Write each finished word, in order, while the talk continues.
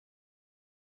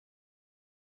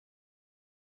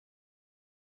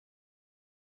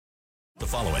The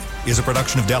following is a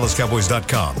production of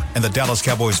DallasCowboys.com and the Dallas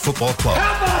Cowboys Football Club.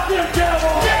 How about them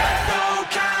Cowboys? Yeah, go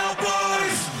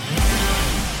Cowboys!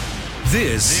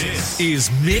 This is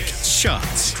Mick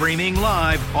Shots, streaming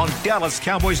live on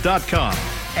DallasCowboys.com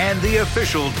and the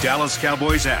official Dallas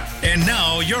Cowboys app. And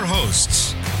now your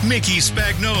hosts, Mickey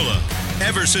Spagnola,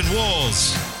 Everson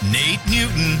Walls, Nate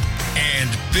Newton, and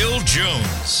Bill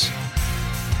Jones.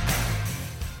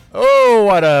 Oh,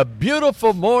 what a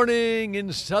beautiful morning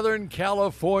in Southern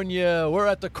California. We're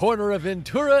at the corner of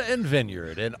Ventura and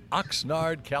Vineyard in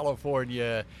Oxnard,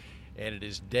 California, and it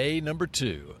is day number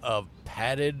 2 of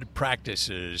padded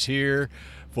practices here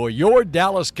for your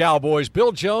Dallas Cowboys.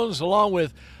 Bill Jones, along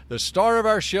with the star of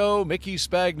our show, Mickey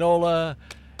Spagnola,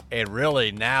 and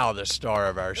really now the star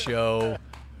of our show,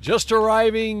 just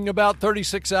arriving about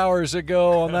 36 hours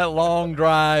ago on that long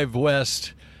drive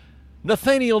west,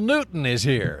 Nathaniel Newton is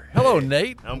here. Hello,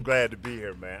 Nate. I'm glad to be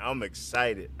here, man. I'm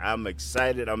excited.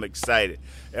 Everson,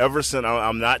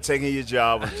 I'm not taking your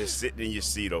job. I'm just sitting in your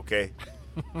seat, okay?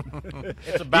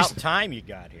 It's about time you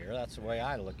got here. That's the way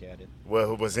I look at it.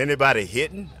 Well, was anybody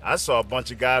hitting? I saw a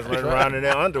bunch of guys running around in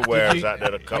their underwears out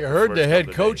there. You heard the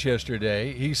head coach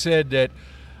yesterday. He said that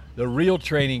the real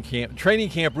training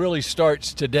camp really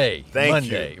starts today,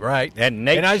 Monday, right? And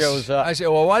Nate shows up. I said,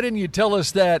 well, why didn't you tell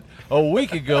us that a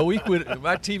week ago?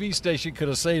 My TV station could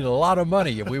have saved a lot of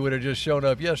money if we would have just shown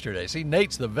up yesterday. See,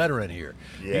 Nate's the veteran here.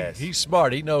 Yes. He's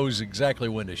smart. He knows exactly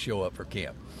when to show up for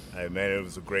camp. Hey, man, it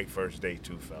was a great first day,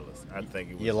 too, fellas. I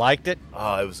think it was. You liked it?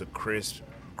 Oh, it was a crisp,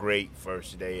 great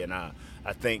first day, and I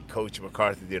think Coach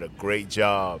McCarthy did a great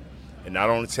job, and not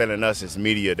only telling us as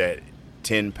media that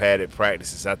 10 padded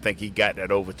practices. I think he got that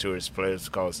over to his players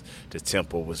because the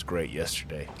tempo was great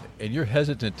yesterday. And you're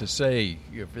hesitant to say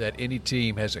that any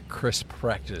team has a crisp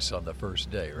practice on the first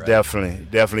day, right?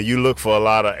 Definitely. You look for a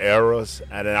lot of errors,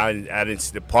 and I didn't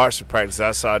see the parts of practice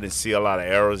I saw. I didn't see a lot of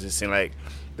errors. It seemed like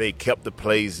they kept the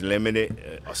plays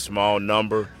limited, a small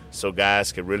number, so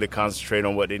guys could really concentrate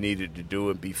on what they needed to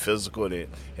do and be physical, and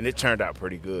it turned out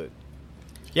pretty good.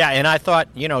 Yeah, and I thought,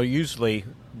 usually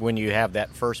when you have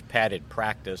that first padded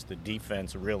practice, the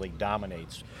defense really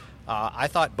dominates. I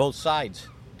thought both sides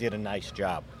did a nice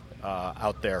job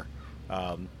out there.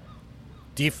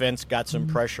 Defense got some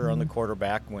pressure on the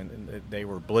quarterback when they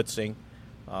were blitzing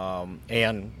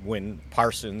and when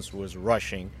Parsons was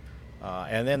rushing.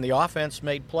 And then the offense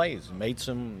made plays, made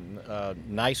some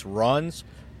nice runs,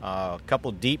 a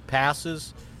couple deep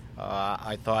passes.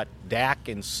 I thought Dak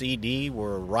and CD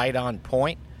were right on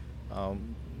point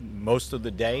most of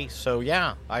the day. So,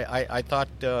 yeah, I thought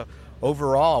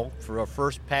overall for a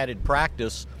first padded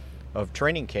practice of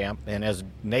training camp, and as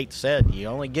Nate said, you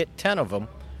only get 10 of them,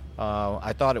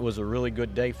 I thought it was a really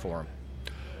good day for him.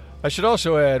 I should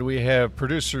also add we have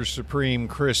producer supreme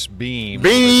Chris Beam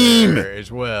there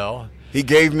as well. He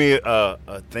gave me a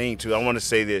thing, too. I want to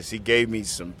say this. He gave me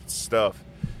some stuff,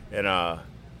 and I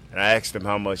asked him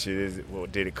how much it is. Well,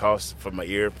 did it cost for my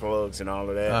earplugs and all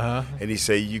of that? Uh-huh. And he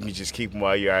said you can just keep them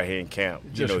while you're out here in camp.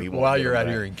 He won't while you're out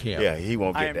here in camp. Yeah, he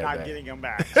won't get that back. I am not getting them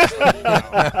back.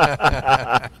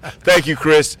 Thank you,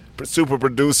 Chris, super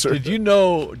producer. Did you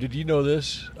know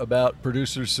this about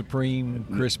producer supreme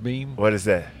Chris Beam? What is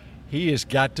that? He has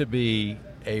got to be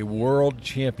a world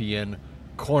champion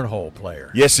cornhole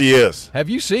player. Yes, he is. Have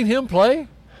you seen him play?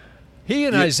 He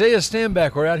and Isaiah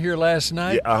Stanback were out here last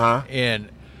night, and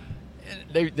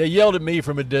they yelled at me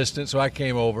from a distance, so I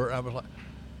came over. I was like,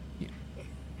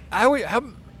 I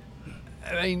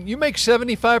mean, you make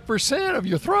 75% of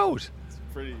your throws. It's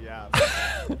pretty, yeah.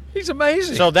 He's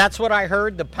amazing. So that's what I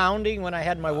heard, the pounding when I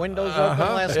had my windows open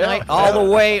last night, all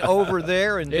the way over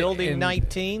there in Building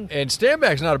 19. And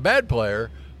Stanback's not a bad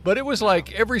player, but it was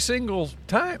like every single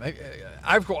time.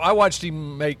 I watched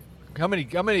him make how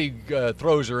many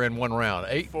throws are in one round?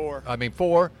 8? 4.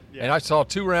 4. Yeah. And I saw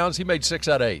 2 rounds. He made 6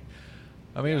 out of 8.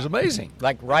 I mean, it was amazing.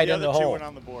 Like right in the other 2 hole. went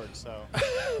on the board, so.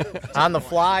 On the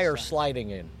fly or sliding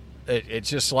in? It's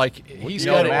just like he's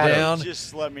got it down.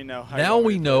 Just let me know. Now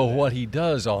we know what he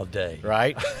does all day.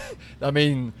 Right? I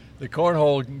mean, the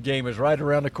cornhole game is right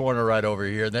around the corner right over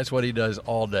here, and that's what he does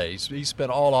all day. He spent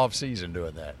all off season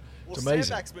doing that. It's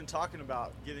amazing. Stanback's been talking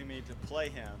about getting me to play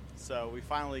him, so we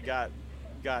finally got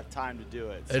time to do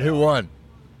it. So. And who won?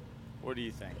 What do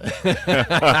you think?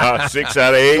 6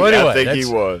 out of 8. Well, anyway, I think he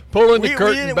was. Pulling the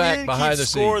curtain back behind the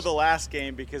scenes. We didn't score the last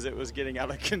game because it was getting out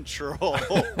of control.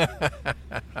 I'm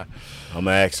going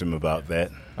to ask him about that.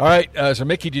 All right, so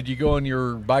Mickey, did you go on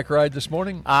your bike ride this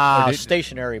morning?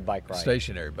 Stationary bike ride.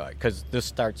 Stationary bike. Because this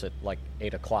starts at like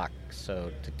 8 o'clock,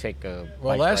 so to take a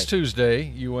Well, bike last ride. Tuesday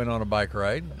you went on a bike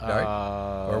ride,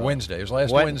 right? Or Wednesday. It was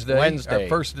last Wednesday. Wednesday. Our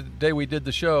first day we did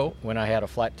the show. When I had a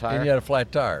flat tire. And you had a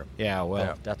flat tire. Yeah, well,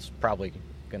 Yeah. that's probably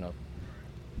going to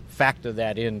factor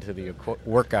that into the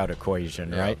workout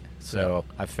equation, Yeah. right? So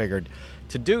I figured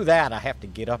to do that, I have to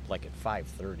get up like at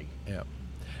 5:30. Yeah.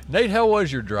 Nate, how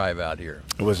was your drive out here?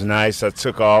 It was nice. I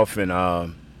took off and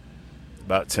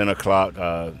about 10 o'clock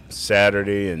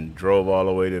Saturday and drove all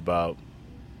the way to about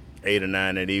 8 or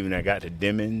 9 that evening. I got to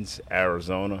Demings,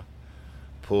 Arizona,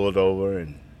 pulled over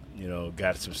and,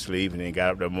 got some sleep, and then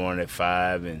got up that morning at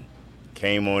 5 and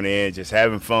came on in, just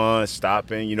having fun,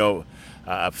 stopping.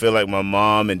 I feel like my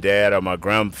mom and dad or my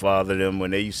grandfather, them,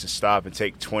 when they used to stop and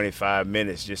take 25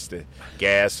 minutes just to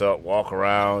gas up, walk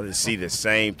around, and see the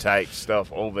same type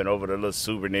stuff over and over, the little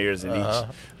souvenirs in each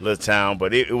little town.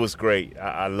 But it was great.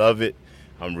 I love it.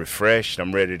 I'm refreshed.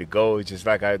 I'm ready to go. It's just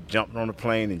like I jumped on a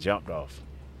plane and jumped off.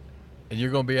 And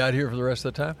you're going to be out here for the rest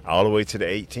of the time? All the way to the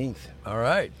 18th. All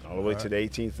right. All the way to the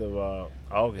 18th of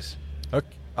August. Okay.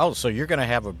 Oh, so you're going to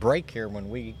have a break here when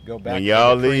we go back When to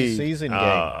y'all the leave, preseason game.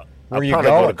 I'll Where you probably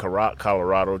going? go to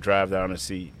Colorado, drive down and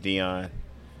see Dion,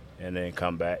 and then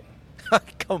come back.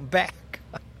 Come back.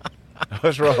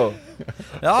 What's wrong?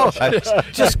 No,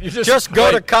 just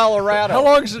go to Colorado. How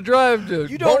long's the drive to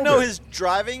You don't know Boulder? his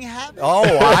driving habits?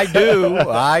 Oh, I do.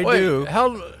 Wait, do.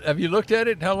 How have you looked at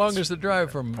it? How long is the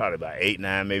drive from? Probably about 8,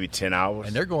 9, maybe 10 hours.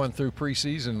 And they're going through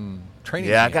preseason training.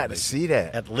 Yeah, I camp, got to basically. see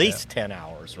that. At least 10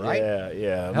 hours, right?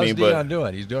 Yeah. How's Dion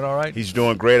doing? He's doing all right? He's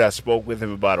doing great. I spoke with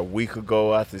him about a week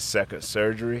ago after his second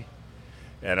surgery,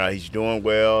 and he's doing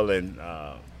well. And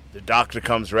the doctor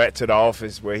comes right to the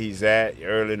office where he's at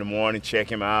early in the morning,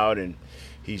 check him out, and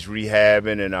he's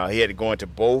rehabbing. And he had to go into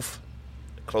both,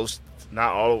 close,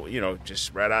 not all,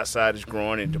 just right outside his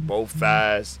groin into both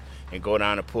thighs, and go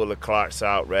down and pull the clots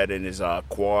out right in his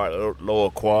lower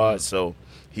quad. So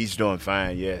he's doing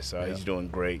fine. Yes, he's doing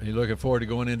great. Are you looking forward to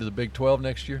going into the Big 12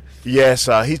 next year? Yes,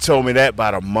 he told me that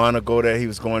about a month ago that he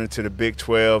was going into the Big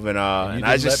 12, and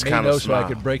I just kind of so I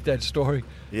could break that story.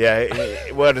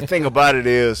 Yeah, well, the thing about it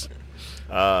is,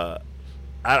 I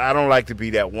don't like to be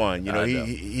that one.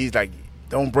 He's like,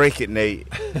 don't break it, Nate.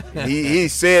 he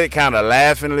said it kind of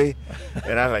laughingly,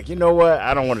 and I was like, you know what?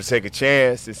 I don't want to take a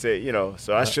chance. He said,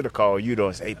 so I should have called you though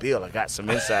and say, hey, Bill, I got some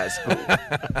inside scoop.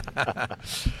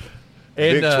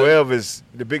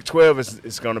 The Big 12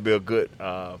 is going to be a good,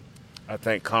 I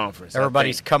think, conference.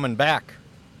 Everybody's coming back.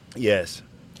 Yes.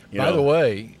 By the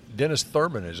way, Dennis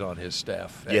Thurman is on his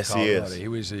staff at Yes, he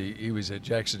Colorado. is. He was at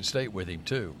Jackson State with him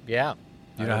too. Yeah.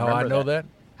 You know how I know that?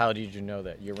 How did you know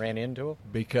that? You ran into him?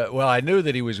 Because I knew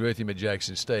that he was with him at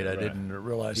Jackson State. I didn't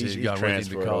realize he had gone with him to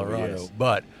transferred Colorado. over, yes.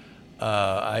 But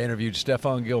I interviewed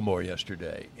Stephon Gilmore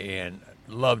yesterday and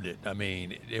loved it. I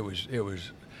mean, it was.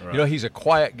 Right. He's a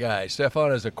quiet guy.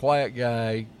 Stephon is a quiet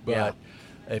guy, but Yeah.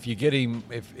 if you get him,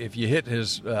 if you hit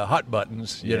his hot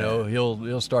buttons,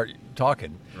 he'll start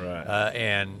talking. Right.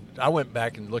 And I went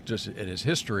back and looked just at his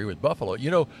history with Buffalo.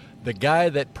 The guy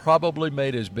that probably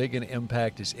made as big an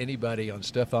impact as anybody on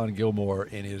Stephon Gilmore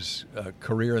in his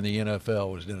career in the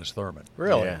NFL was Dennis Thurman.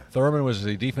 Really? Yeah. Thurman was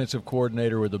the defensive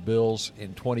coordinator with the Bills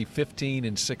in 2015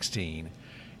 and 16.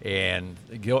 And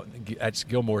that's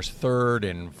Gilmore's third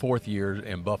and fourth year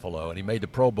in Buffalo, and he made the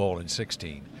Pro Bowl in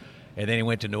 16. And then he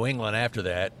went to New England after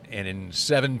that, and in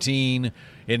 17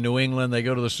 in New England they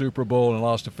go to the Super Bowl and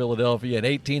lost to Philadelphia. In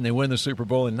 18 they win the Super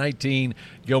Bowl. In 19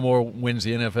 Gilmore wins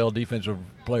the NFL Defensive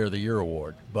Player of the Year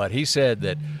award. But he said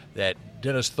that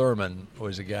Dennis Thurman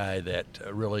was a guy that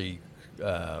really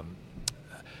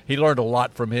he learned a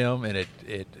lot from him, and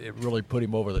it really put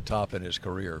him over the top in his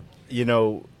career.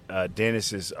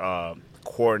 Dennis is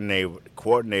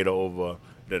coordinator over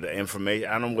the information.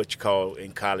 I don't know what you call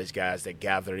in college guys that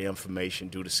gather the information,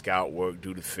 do the scout work,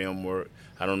 do the film work.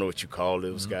 I don't know what you call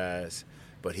those guys,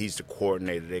 but he's the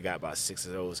coordinator. They got about 6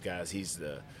 of those guys. He's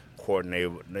the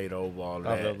coordinator over all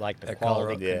that. Like the At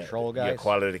quality Colorado. control guys? Yeah,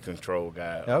 quality control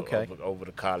guy. Okay. Over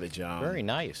the college. Very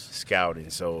nice. Scouting.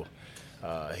 So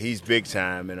he's big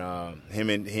time, and him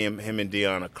and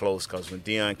Dion are close because when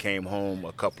Dion came home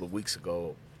a couple of weeks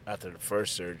ago after the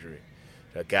first surgery,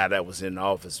 the guy that was in the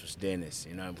office was Dennis.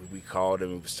 We called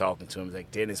him and was talking to him. He's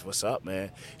like, Dennis, what's up, man?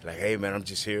 He's like, hey, man, I'm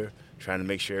just here trying to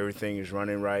make sure everything is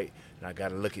running right, and I got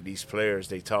to look at these players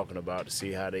they talking about to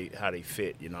see how they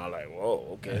fit. I'm like, whoa,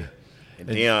 okay. And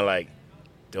Dion, like,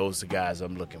 those are the guys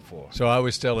I'm looking for. So I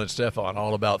was telling Stefan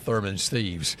all about Thurman's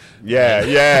thieves.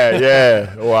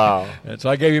 Yeah. Wow. And so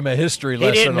I gave him a history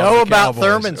lesson. He didn't on know the about Cowboys.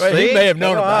 Thurman's Well, thieves? He may have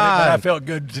known Come about it, but I on. felt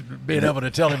good being able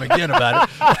to tell him again about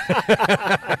it.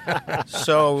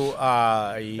 So,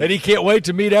 And he can't wait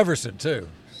to meet Everson, too,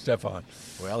 Stefan.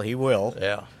 well, he will.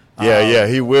 Yeah. Yeah,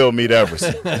 he will meet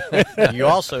Everson. You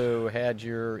also had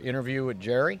your interview with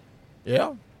Jerry.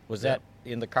 Yeah. Was that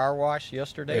in the car wash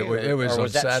yesterday? It was or on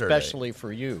was that Saturday. especially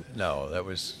for you? No, that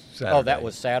was Saturday. Oh, that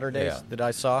was Saturdays Yeah. that I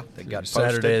saw that got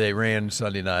Saturday posted? they ran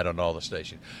Sunday night on all the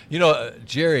stations.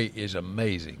 Jerry is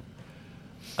amazing.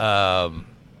 Just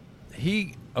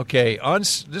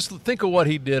think of what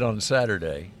he did on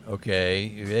Saturday. Okay,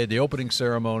 he had the opening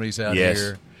ceremonies out Yes.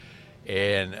 here,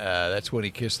 and that's when he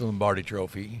kissed the Lombardi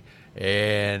Trophy.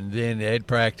 And then they had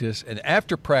practice, and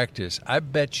after practice, I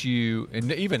bet you,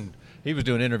 and even he was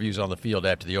doing interviews on the field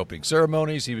after the opening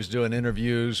ceremonies. He was doing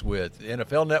interviews with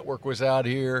NFL Network was out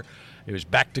here. It was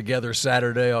back together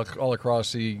Saturday all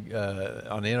across on the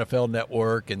NFL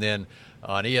Network, and then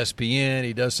on ESPN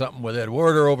he does something with Ed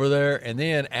Werder over there. And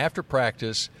then after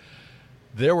practice,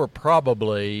 there were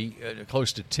probably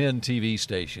close to 10 TV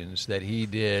stations that he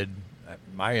did.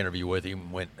 My interview with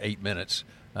him went 8 minutes,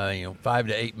 5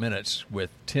 to 8 minutes with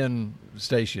 10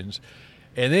 stations.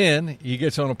 And then he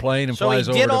gets on a plane and flies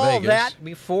over to Vegas. So he did all that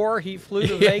before he flew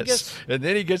to Yes. Vegas? And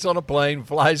then he gets on a plane,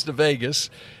 flies to Vegas,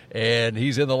 and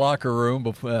he's in the locker room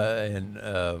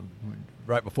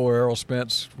right before Errol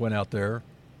Spence went out there.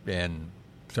 And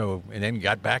then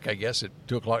got back, I guess, at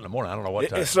 2 o'clock in the morning. I don't know what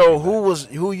time. So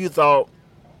who you thought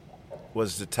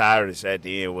was the tiredest at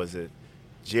the end? Was it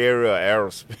Jerry or Errol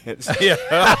Spence?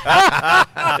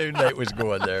 I knew Nate was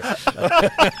going there.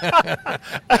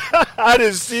 I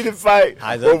didn't see the fight.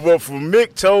 But from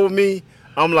Mick told me,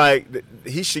 I'm like,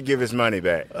 he should give his money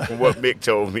back from what Mick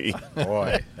told me.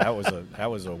 Boy, that was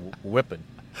a whipping.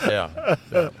 Yeah.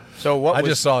 So I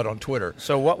just saw it on Twitter.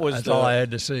 So what was That's all I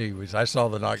had to see. I saw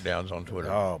the knockdowns on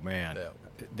Twitter. Oh man, Yeah.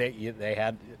 they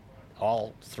had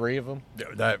all three of them.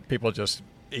 That people just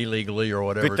illegally or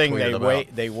whatever. Good thing tweeted them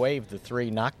out. they waived the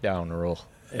 3 knockdown rule.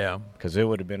 Yeah. Because it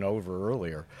would have been over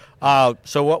earlier.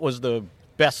 So what was the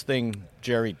best thing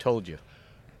Jerry told you?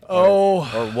 Or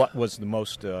what was the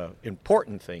most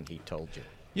important thing he told you?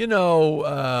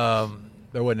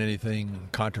 There wasn't anything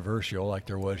controversial like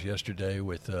there was yesterday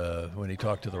with when he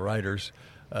talked to the writers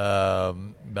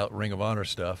about Ring of Honor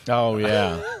stuff. Oh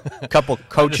yeah, a couple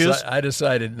coaches. I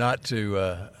decided not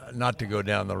to go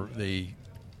down the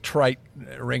trite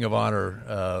Ring of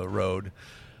Honor road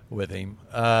with him.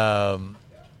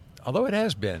 Although it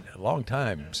has been a long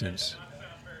time since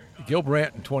Gil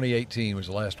Brandt in 2018 was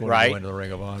the last one to go into the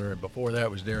Ring of Honor, and before that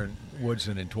was Darren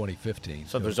Woodson in 2015.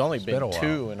 So there's only been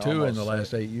two in the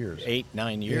last 8 years.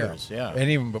 8-9 years, yeah.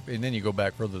 And then you go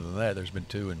back further than that, there's been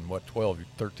 2 in 12,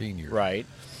 13 years. Right.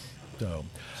 So,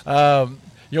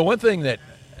 one thing that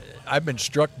I've been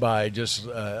struck by,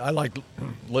 I like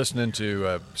listening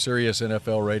to Sirius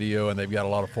NFL Radio, and they've got a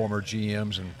lot of former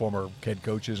GMs and former head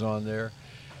coaches on there.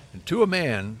 And to a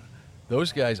man,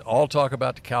 those guys all talk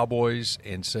about the Cowboys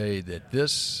and say that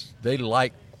they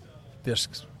like this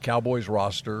Cowboys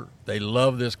roster. They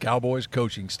love this Cowboys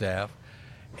coaching staff.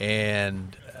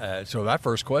 And so my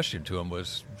first question to him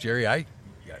was, Jerry,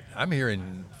 I'm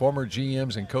hearing former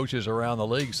GMs and coaches around the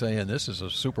league saying this is a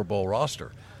Super Bowl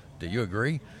roster. Do you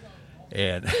agree?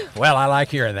 And, well, I like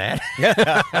hearing that.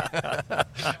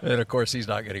 And, of course, he's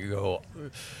not going to go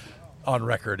on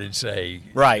record and say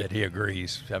that he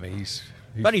agrees. I mean,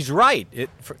 but he's right.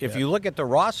 If you look at the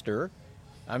roster,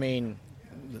 I mean,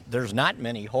 there's not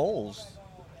many holes,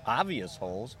 obvious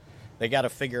holes. They got to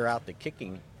figure out the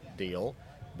kicking deal.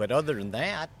 But other than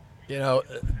that,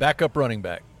 backup running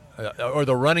back or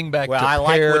the running back. Well, to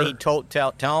I pair, like what he told.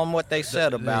 Tell him what they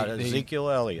said about Ezekiel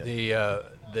Elliott.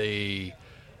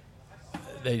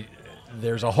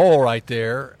 There's a hole right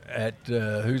there at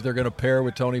who's they're going to pair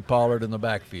with Tony Pollard in the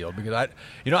backfield, because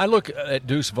I look at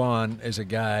Deuce Vaughn as a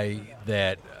guy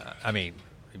that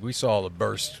we saw the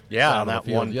burst on the that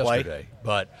field one yesterday,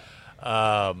 play.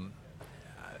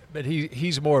 but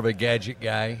he's more of a gadget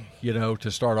guy,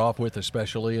 to start off with,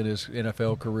 especially in his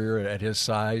NFL career at his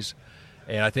size,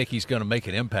 and I think he's going to make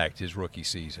an impact his rookie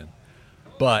season.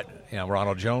 But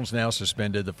Ronald Jones now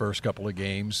suspended the first couple of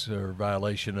games for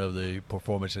violation of the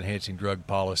performance-enhancing drug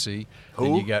policy. Who?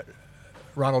 Then you got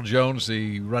Ronald Jones,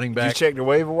 the running back. Did you check the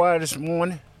waiver wire this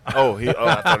morning? I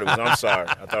thought it was. I'm sorry.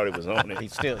 I thought he was on it.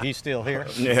 He's still here.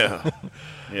 Yeah.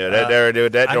 That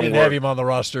don't I didn't work. have him on the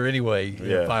roster anyway.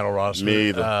 The final roster. Me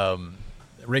either.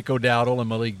 Rico Dowdle and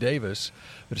Malik Davis.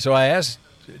 So I asked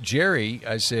Jerry.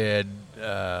 I said,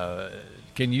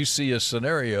 can you see a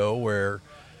scenario where,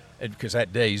 because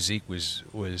that day Zeke was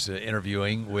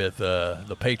interviewing with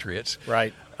the Patriots.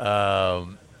 Right.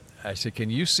 I said, can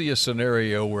you see a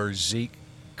scenario where Zeke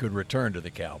could return to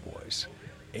the Cowboys?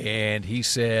 And he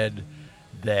said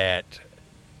that,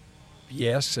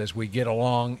 yes, as we get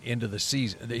along into the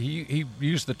season. He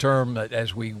used the term that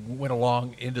as we went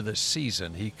along into the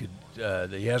season, he could.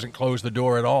 He hasn't closed the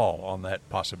door at all on that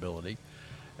possibility.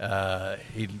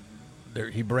 He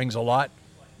brings a lot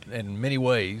in many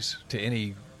ways to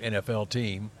any NFL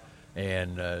team,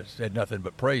 and had nothing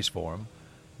but praise for him.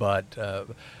 But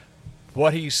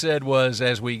what he said was,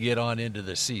 as we get on into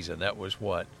the season, that was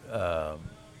what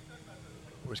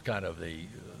was kind of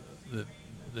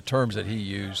the terms that he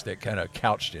used that kind of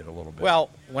couched it a little bit. Well,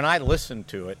 when I listened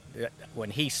to it,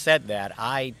 when he said that,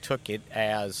 I took it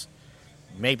as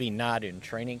maybe not in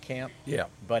training camp, yeah,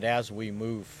 but as we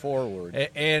move forward.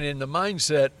 And in the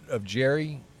mindset of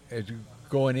Jerry,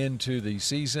 going into the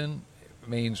season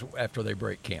means after they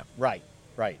break camp. Right,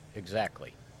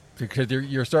 exactly. Because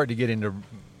you're starting to get into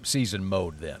season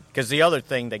mode then. Because the other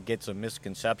thing that gets a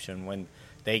misconception when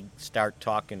they start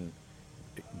talking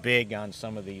big on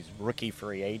some of these rookie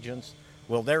free agents,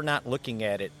 well, they're not looking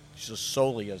at it just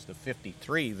solely as the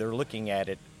 53. They're looking at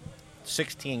it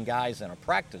 16 guys in a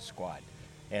practice squad.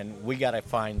 And we got to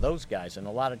find those guys. And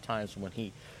a lot of times when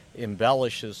he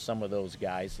embellishes some of those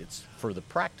guys, it's for the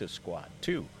practice squad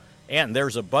too. And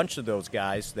there's a bunch of those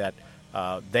guys that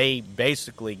they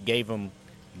basically gave them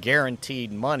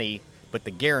guaranteed money, but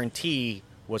the guarantee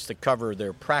was to cover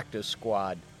their practice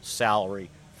squad salary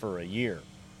for a year.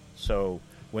 So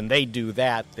when they do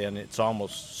that, then it's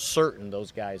almost certain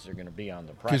those guys are going to be on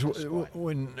the practice squad.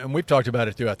 And we've talked about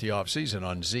it throughout the offseason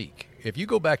on Zeke. If you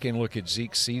go back and look at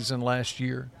Zeke's season last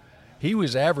year, he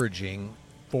was averaging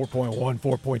 4.1,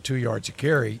 4.2 yards a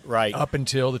carry up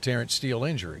until the Terrence Steele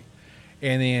injury.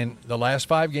 And then the last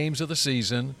 5 games of the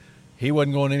season, he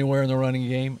wasn't going anywhere in the running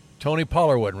game. Tony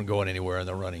Pollard wasn't going anywhere in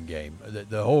the running game.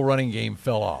 The whole running game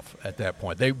fell off at that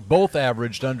point. They both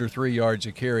averaged under 3 yards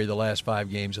a carry the last 5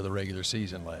 games of the regular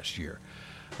season last year.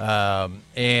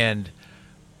 When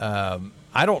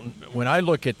I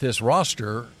look at this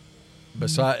roster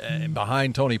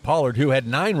behind Tony Pollard, who had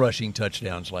 9 rushing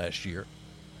touchdowns last year,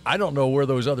 I don't know where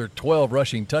those other 12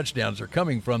 rushing touchdowns are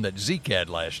coming from that Zeke had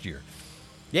last year.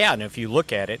 Yeah, and if you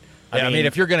look at it, I mean,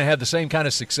 if you're going to have the same kind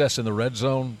of success in the red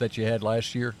zone that you had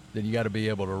last year, then you got to be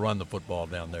able to run the football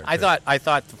down there. I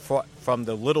thought from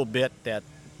the little bit that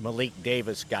Malik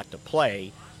Davis got to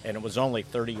play, and it was only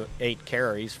 38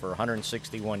 carries for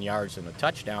 161 yards and a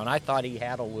touchdown, I thought he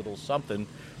had a little something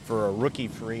for a rookie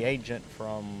free agent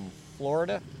from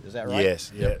Florida. Is that right?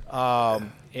 Yes. Yeah.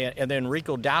 And then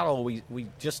Rico Dowdle, we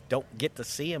just don't get to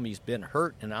see him. He's been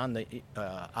hurt and on the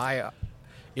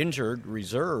injured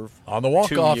reserve. On the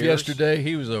walk-off yesterday,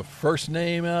 he was the first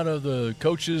name out of the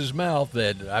coach's mouth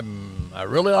that I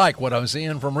really like what I'm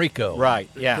seeing from Rico. Right,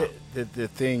 yeah. The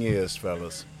thing is,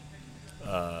 fellas,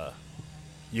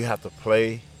 you have to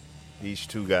play these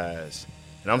 2 guys.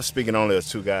 And I'm speaking only of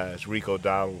 2 guys, Rico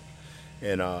Dowdle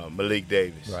and Malik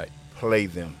Davis. Right. Play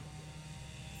them.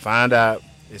 Find out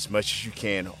as much as you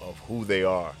can of who they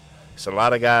are. There's a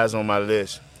lot of guys on my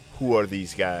list. Who are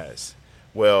these guys?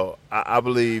 Well, I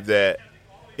believe that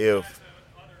if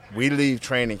we leave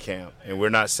training camp and we're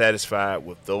not satisfied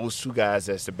with those 2 guys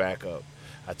as the backup,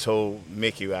 I told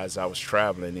Mickey as I was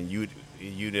traveling, and you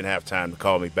didn't have time to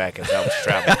call me back as I was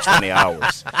traveling 20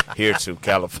 hours here to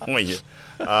California.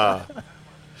 I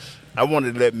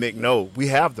wanted to let Mick know we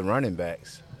have the running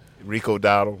backs, Rico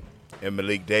Dowdle and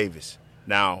Malik Davis.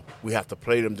 Now, we have to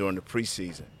play them during the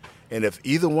preseason. And if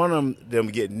either one of them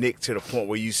get nicked to the point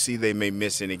where you see they may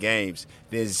miss any games,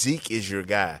 then Zeke is your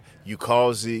guy. You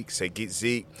call Zeke, say, "Get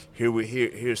Zeke,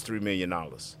 here's $3 million.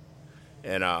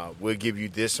 And we'll give you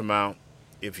this amount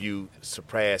if you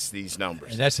surpass these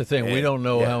numbers." And that's the thing. We don't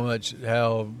know how much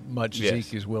Yes.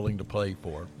 Zeke is willing to play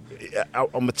for. I'm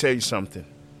going to tell you something.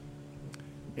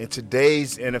 In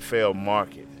today's NFL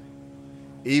market,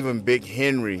 even Big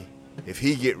Henry, if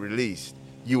he get released,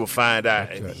 you will find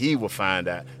out, and he will find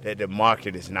out, that the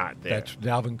market is not there. That's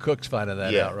Dalvin Cook's finding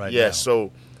that out right now. Yeah,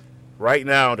 so right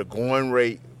now the going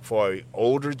rate for an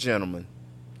older gentleman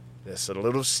that's a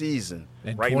little seasoned.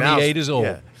 And right 28 now, is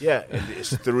old. Yeah, and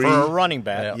it's 3. For a running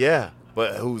back. Yeah,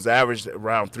 but who's averaged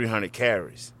around 300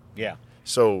 carries. Yeah.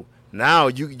 So now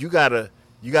you gotta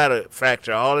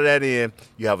factor all of that in.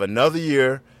 You have another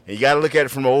year, and you got to look at it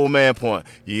from an old man point.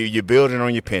 You're building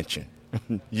on your pension.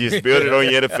 You just build it on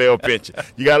your NFL pension.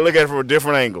 You got to look at it from a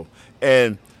different angle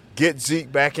and get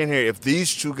Zeke back in here. If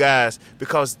these 2 guys,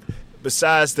 because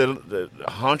besides the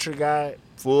Hunter guy,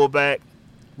 fullback,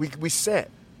 we set.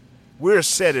 We're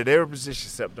set at every position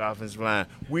except the offensive line.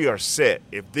 We are set.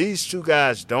 If these two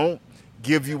guys don't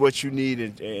give you what you need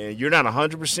and you're not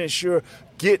 100% sure,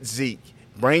 get Zeke.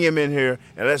 Bring him in here,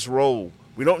 and let's roll.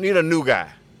 We don't need a new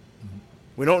guy.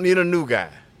 We don't need a new guy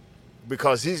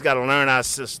because he's got to learn our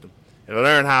system and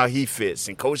learn how he fits.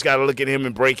 And Coach got to look at him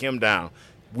and break him down.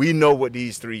 We know what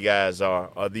these three guys are,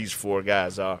 or these four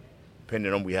guys are,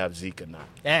 depending on we have Zeke or not.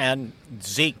 And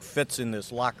Zeke fits in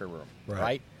this locker room,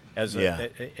 right?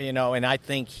 And I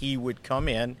think he would come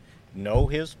in, know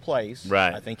his place.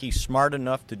 Right. I think he's smart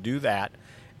enough to do that,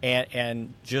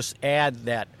 and just add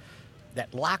that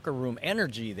locker room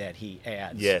energy that he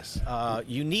adds. Yes.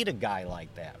 You need a guy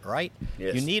like that, right?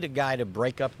 Yes. You need a guy to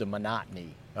break up the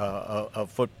monotony of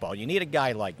football. You need a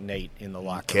guy like Nate in the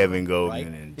locker Kevin room.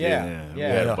 Goldman right? and we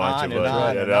had a bunch of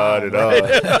on.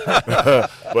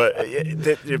 But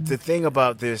the thing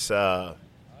about this, and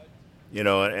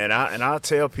I'll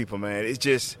tell people, man, it's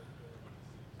just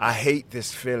I hate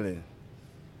this feeling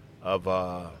of,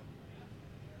 and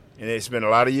it's been a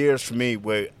lot of years for me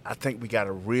where I think we got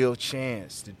a real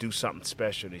chance to do something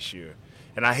special this year.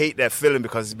 And I hate that feeling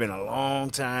because it's been a long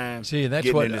time. See, and that's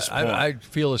getting what in this point. I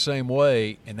feel the same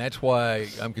way, and that's why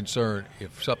I'm concerned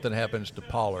if something happens to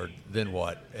Pollard, then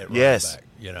what at running Yes. back?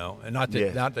 And not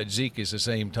that Zeke is the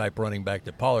same type running back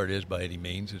that Pollard is by any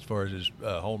means as far as his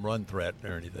home run threat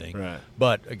or anything, right.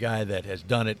 But a guy that has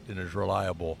done it and is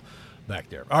reliable back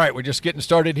there. All right, we're just getting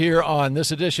started here on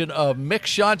this edition of Mick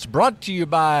Shots, brought to you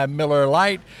by Miller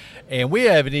Lite. And we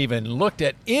haven't even looked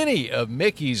at any of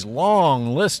Mickey's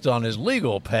long list on his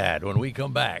legal pad when we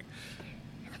come back.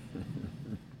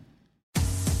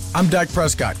 I'm Dak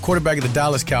Prescott, quarterback of the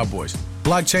Dallas Cowboys.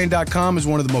 Blockchain.com is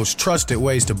one of the most trusted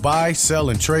ways to buy, sell,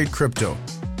 and trade crypto.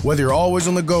 Whether you're always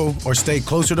on the go or stay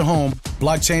closer to home,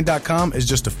 Blockchain.com is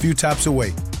just a few taps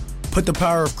away. Put the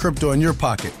power of crypto in your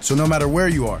pocket, so no matter where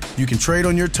you are, you can trade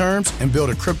on your terms and build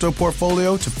a crypto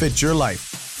portfolio to fit your life.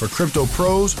 For crypto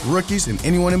pros, rookies, and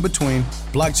anyone in between,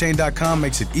 Blockchain.com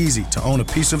makes it easy to own a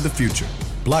piece of the future.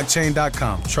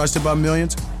 Blockchain.com, trusted by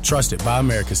millions, trusted by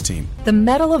America's team. The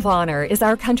Medal of Honor is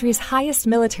our country's highest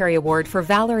military award for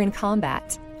valor in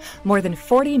combat. More than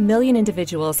 40 million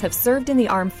individuals have served in the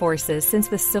armed forces since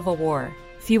the Civil War.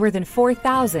 Fewer than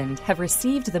 4,000 have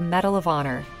received the Medal of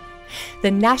Honor.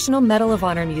 The National Medal of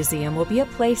Honor Museum will be a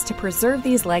place to preserve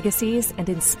these legacies and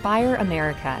inspire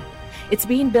America. It's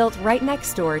being built right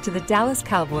next door to the Dallas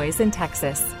Cowboys in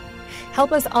Texas.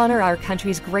 Help us honor our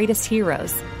country's greatest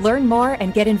heroes. Learn more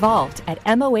and get involved at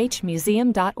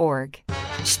mohmuseum.org.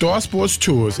 Star Sports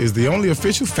Tours is the only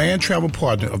official fan travel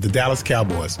partner of the Dallas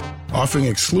Cowboys, offering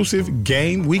exclusive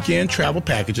game weekend travel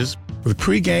packages with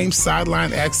pre-game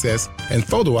sideline access and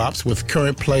photo ops with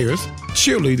current players,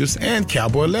 cheerleaders, and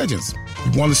Cowboy legends.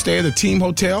 You want to stay at a team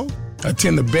hotel,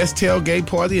 attend the best tailgate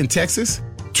party in Texas,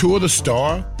 tour the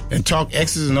Star, and talk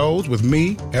X's and O's with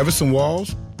me, Everson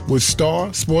Walls? With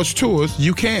Star Sports Tours,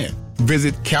 you can.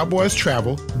 Visit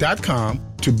cowboystravel.com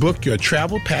to book your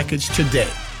travel package today.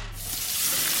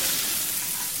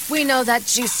 We know that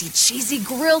juicy, cheesy,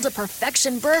 grilled to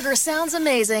perfection burger sounds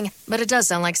amazing, but it does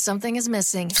sound like something is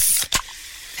missing.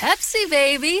 Pepsi,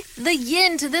 baby! The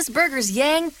yin to this burger's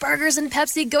yang. Burgers and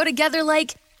Pepsi go together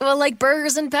like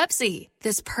burgers and Pepsi.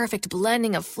 This perfect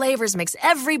blending of flavors makes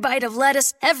every bite of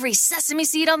lettuce, every sesame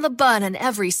seed on the bun, and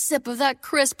every sip of that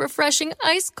crisp, refreshing,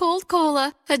 ice-cold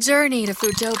cola a journey to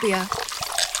Foodtopia.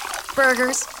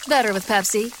 Burgers, better with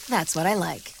Pepsi. That's what I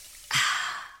like.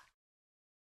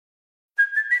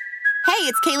 Hey,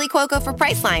 it's Kaylee Cuoco for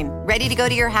Priceline. Ready to go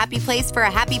to your happy place for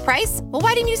a happy price? Well,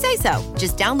 why didn't you say so?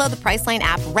 Just download the Priceline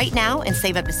app right now and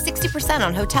save up to 60%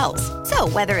 on hotels. So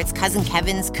whether it's Cousin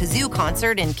Kevin's Kazoo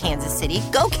Concert in Kansas City,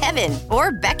 go Kevin,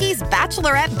 or Becky's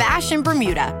Bachelorette Bash in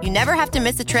Bermuda, you never have to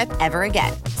miss a trip ever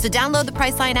again. So download the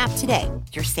Priceline app today.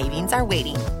 Your savings are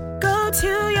waiting. Go to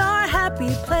your happy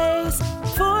place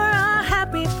for a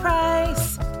happy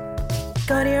price.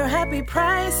 Go to your happy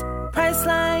price,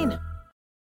 Priceline.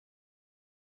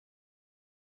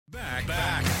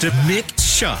 Back to Mick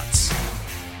Shots.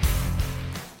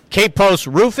 K-Post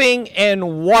Roofing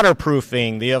and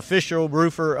Waterproofing, the official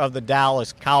roofer of the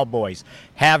Dallas Cowboys.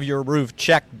 Have your roof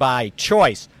checked by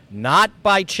choice, not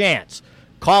by chance.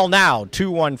 Call now,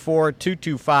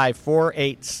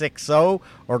 214-225-4860,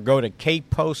 or go to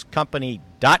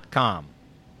kpostcompany.com.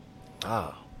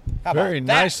 Oh. Very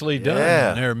nicely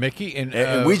done there, Mickey.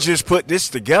 And we just put this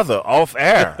together off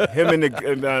air. Him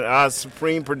and our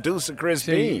supreme producer, Chris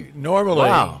Dean. Normally,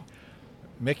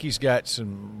 Mickey's got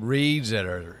some reads that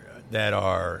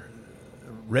are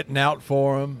written out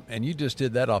for him, and you just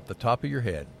did that off the top of your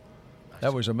head.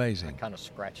 That was amazing. I kind of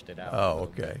scratched it out. Oh,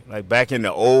 okay. Like back in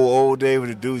the old days with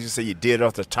the dudes, you say you did it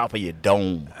off the top of your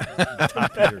dome.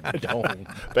 Top of your dome.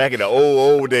 Back in the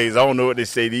old days. I don't know what they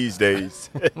say these days.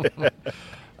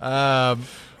 All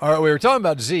right, we were talking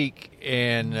about Zeke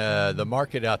and the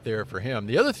market out there for him.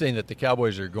 The other thing that the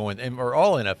Cowboys are going, and are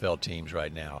all NFL teams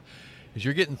right now, is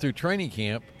you're getting through training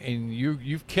camp and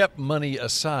you've kept money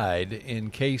aside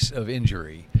in case of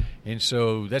injury. And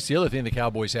so that's the other thing the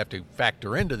Cowboys have to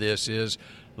factor into this is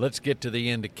let's get to the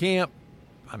end of camp.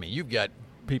 I mean, you've got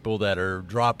people that are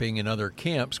dropping in other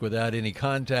camps without any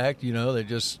contact. You know, they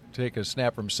just take a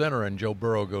snap from center and Joe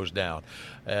Burrow goes down.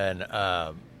 And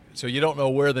so you don't know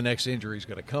where the next injury is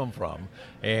going to come from.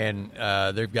 And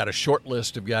they've got a short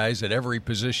list of guys at every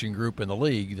position group in the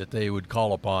league that they would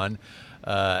call upon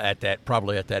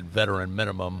probably at that veteran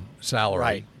minimum salary.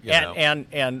 Right. You know.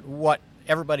 And what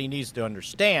everybody needs to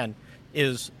understand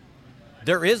is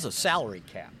there is a salary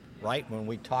cap, right? When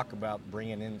we talk about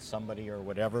bringing in somebody or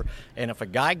whatever, and if a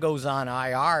guy goes on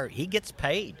IR, he gets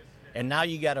paid. And now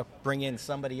you got to bring in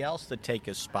somebody else to take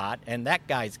his spot, and that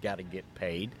guy's got to get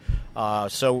paid.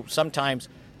 So sometimes,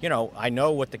 you know, I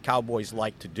know what the Cowboys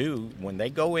like to do. When they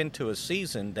go into a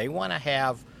season, they want to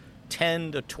have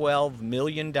 $10 to $12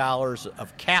 million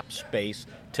of cap space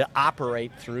to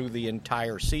operate through the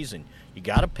entire season. You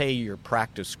got to pay your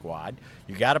practice squad.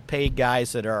 You got to pay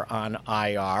guys that are on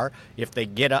IR. If they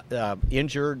get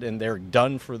injured and they're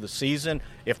done for the season,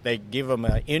 if they give them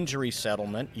an injury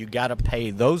settlement, you got to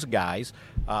pay those guys.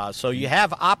 So you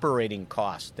have operating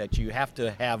costs that you have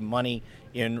to have money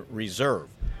in reserve.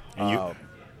 And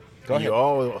you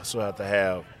also have to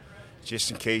have,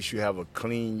 just in case you have a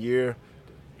clean year,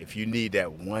 if you need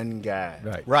that one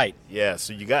guy. Right. Yeah,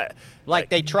 so you got... Like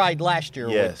they tried last year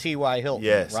with T.Y. Hilton,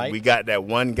 yes, right? We got that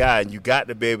one guy, and you got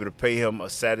to be able to pay him a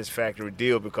satisfactory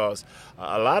deal because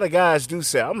a lot of guys do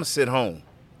say, I'm going to sit home.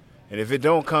 And if it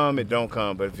don't come, it don't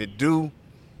come. But if it do,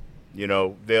 you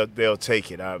know, they'll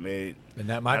take it. I mean...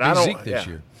 And that might be Zeke this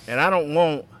year. And I don't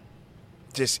want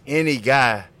just any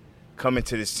guy coming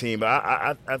to this team.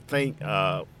 I think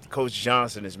Coach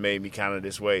Johnson has made me kind of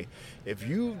this way.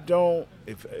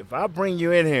 If I bring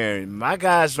you in here and my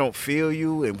guys don't feel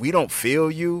you and we don't feel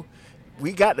you,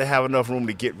 we got to have enough room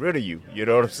to get rid of you. You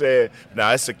know what I'm saying?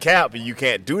 Now, it's a cap and you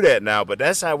can't do that now, but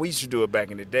that's how we used to do it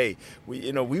back in the day.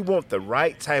 We want the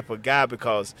right type of guy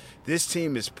because this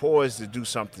team is poised to do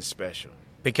something special.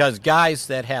 Because guys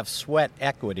that have sweat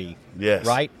equity, yes,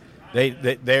 right?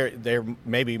 They're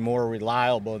maybe more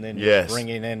reliable than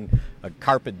bringing in a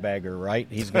carpetbagger, right?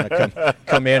 He's going to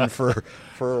come in for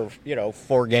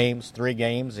 4 games, 3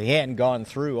 games. He hadn't gone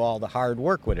through all the hard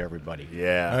work with everybody.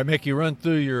 Yeah. All right, Mick, you run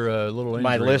through your little injury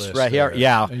my list right there. here.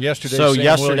 Yeah. And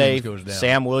yesterday,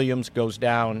 Sam Williams goes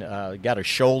down. Got a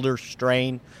shoulder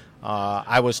strain.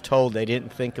 I was told they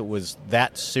didn't think it was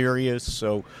that serious,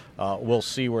 so we'll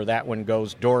see where that one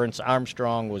goes. Dorrance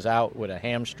Armstrong was out with a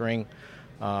hamstring.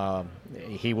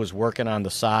 He was working on the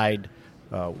side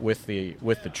with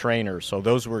the trainer. So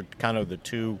those were kind of the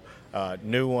 2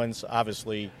 new ones.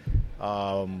 Obviously,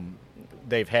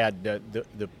 they've had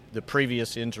the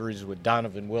previous injuries with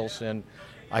Donovan Wilson.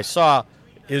 I saw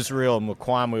Israel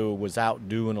Mukuamu was out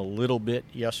doing a little bit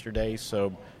yesterday,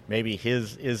 so maybe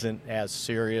his isn't as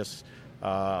serious.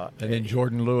 And then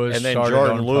Jordan Lewis. And then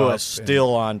Jordan Lewis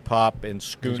still on PUP, and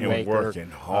Schoonmaker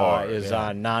working hard, is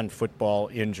on non-football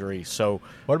injury. So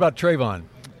what about Trayvon?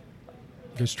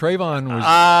 Because Trayvon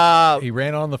was he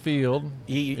ran on the field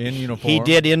in uniform. He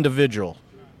did individual.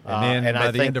 And then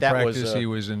by the end of practice, he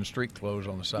was in street clothes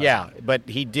on the side. Yeah, but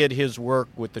he did his work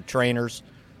with the trainers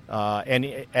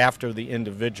and after the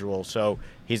individual. So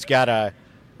he's got a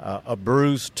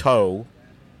bruised toe.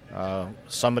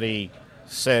 Somebody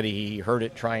said he heard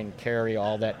it try and carry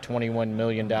all that $21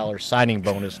 million signing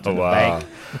bonus to the bank.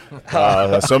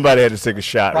 Somebody had to take a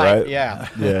shot, right? Yeah.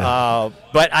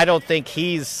 But I don't think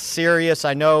he's serious.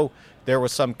 I know there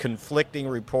was some conflicting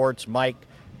reports. Mike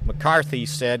McCarthy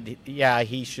said,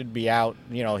 he should be out.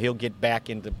 You know, he'll get back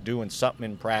into doing something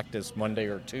in practice Monday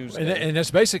or Tuesday. And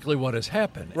that's basically what has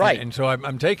happened. Right. And so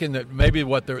I'm taking that maybe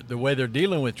the way they're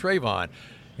dealing with Trayvon.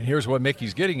 And here's what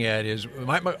Mickey's getting at is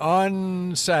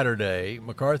on Saturday,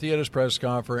 McCarthy at his press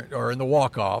conference or in the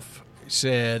walk-off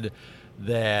said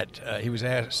that he was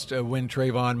asked when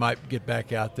Trayvon might get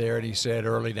back out there, and he said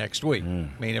early next week,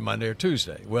 meaning Monday or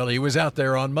Tuesday. Well, he was out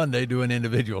there on Monday doing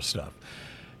individual stuff.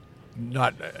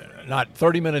 Not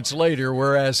 30 minutes later,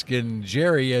 we're asking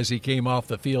Jerry as he came off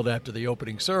the field after the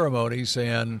opening ceremony,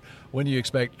 saying, when do you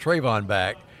expect Trayvon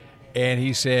back? And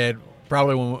he said,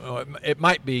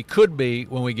 probably could be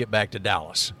when we get back to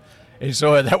Dallas. And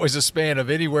so that was a span of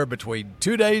anywhere between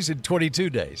 2 days and 22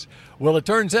 days. Well, it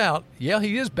turns out,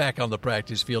 he is back on the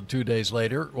practice field 2 days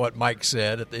later, what Mike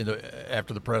said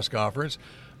after the press conference.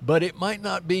 But it might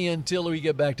not be until we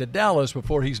get back to Dallas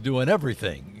before he's doing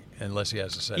everything, unless he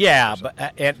has a set. Yeah,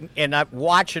 but and I'm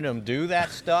watching him do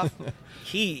that stuff.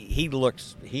 he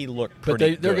looked pretty but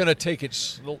they're good. going to take it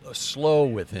slow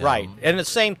with him, Right, and the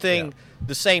same thing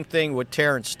with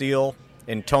Terrence Steele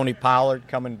and Tony Pollard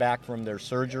coming back from their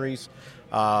surgeries.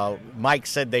 Mike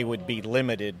said they would be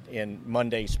limited in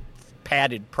Monday's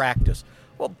padded practice.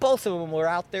 Well, both of them were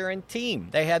out there in team.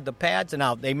 They had the pads, and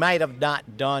now they might have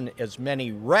not done as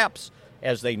many reps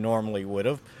as they normally would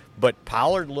have, but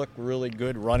Pollard looked really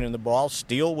good running the ball.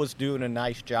 Steele was doing a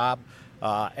nice job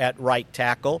at right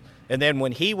tackle. And then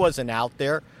when he wasn't out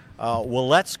there,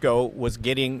 Waletzko was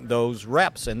getting those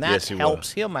reps, and that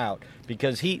helps him out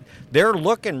because they're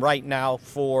looking right now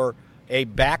for a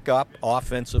backup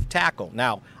offensive tackle.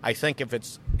 Now, I think if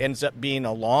it ends up being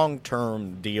a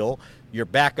long-term deal, your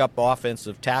backup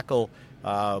offensive tackle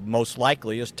most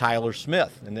likely is Tyler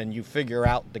Smith, and then you figure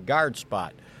out the guard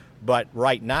spot. But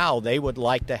right now, they would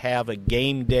like to have a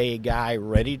game day guy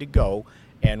ready to go,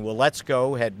 and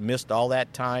Waletzko had missed all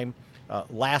that time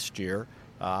last year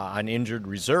on injured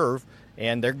reserve,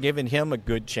 and they're giving him a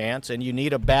good chance, and you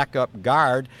need a backup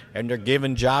guard, and they're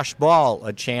giving Josh Ball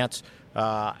a chance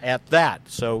at that.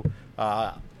 So,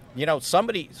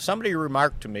 somebody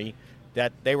remarked to me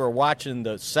that they were watching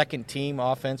the second team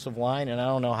offensive line, and I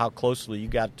don't know how closely you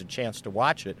got the chance to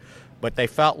watch it, but they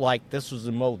felt like this was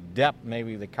the most depth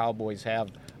maybe the Cowboys have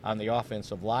on the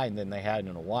offensive line than they had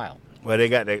in a while. Well, they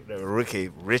got the Ricky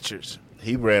Richards.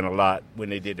 He ran a lot when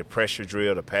they did the pressure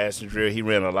drill, the passing drill. He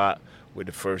ran a lot with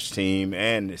the first team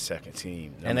and the second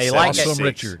team. And they like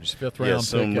Richards, fifth-round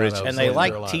pick. Richards. And they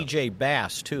like T.J.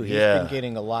 Bass, too. He's been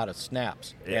getting a lot of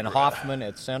snaps. And Hoffman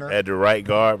at center. At the right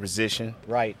guard position.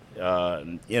 Right.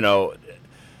 Forniak,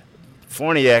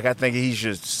 I think he's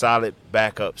just solid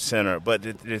backup center. But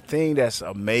the thing that's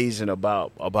amazing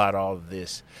about all of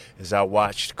this is I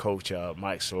watched Coach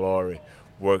Mike Solari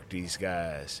work these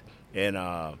guys.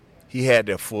 And he had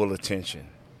their full attention.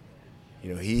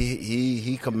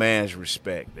 He commands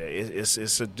respect.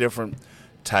 It's a different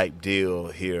type deal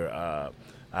here.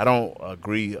 I don't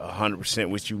agree 100%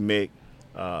 with you, Mick.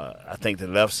 I think the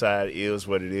left side is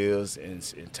what it is, and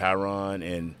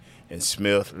Tyron and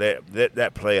Smith let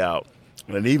that play out.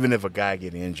 And even if a guy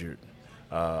get injured,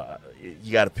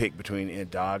 you got to pick between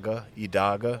Idaga,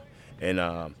 and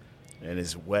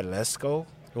is Waletzko.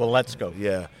 Waletzko.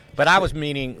 Yeah. But I was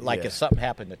meaning if something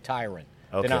happened to Tyron.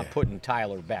 Okay. They're not putting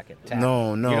Tyler back at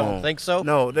tackle. No. You don't think so?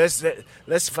 No,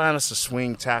 let's find us a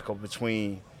swing tackle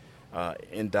between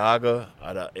Indaga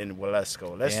and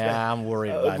Waletzko. I'm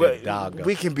worried about Indaga.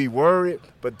 We can be worried,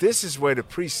 but this is where the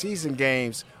preseason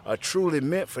games are truly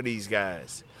meant for these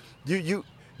guys. You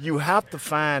have to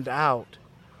find out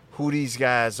who these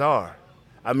guys are.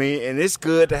 I mean, and it's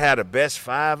good to have the best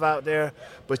five out there,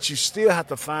 but you still have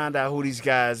to find out who these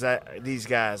guys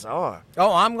are.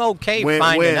 Oh, I'm okay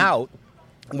finding out.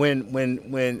 When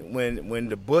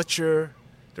the Butcher,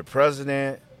 the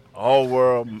president, all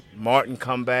world, Martin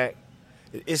come back,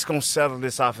 it's gonna settle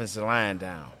this offensive line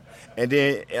down, and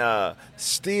then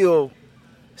Steele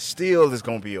is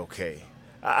gonna be okay.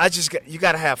 You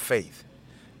got to have faith.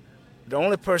 The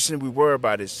only person we worry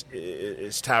about is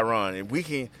Tyron, and we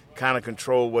can kind of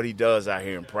control what he does out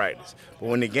here in practice. But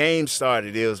when the game starts,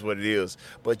 it is what it is.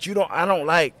 But I don't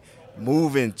like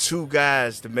moving two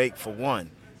guys to make for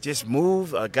one. Just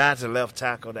move a guy to left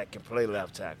tackle that can play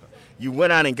left tackle. You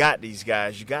went out and got these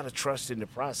guys. You got to trust in the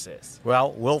process.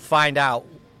 Well, we'll find out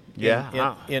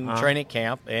in training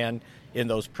camp and in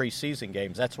those preseason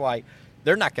games. That's why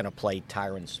they're not going to play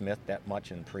Tyron Smith that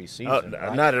much in preseason.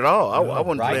 Right? Not at all. I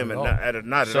wouldn't play him not at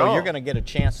all. So you're going to get a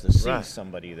chance to see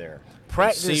somebody there.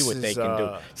 Practice see what they can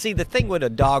do. See, the thing with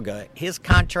Idaga, his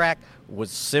contract was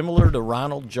similar to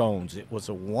Ronald Jones. It was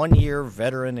a one-year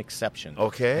veteran exception.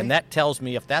 Okay. And that tells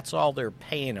me if that's all they're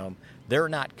paying him, they're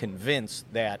not convinced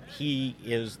that he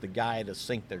is the guy to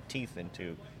sink their teeth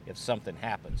into if something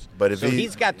happens. But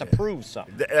he's got to prove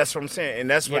something. That's what I'm saying, and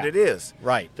that's what it is.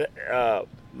 Right.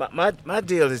 My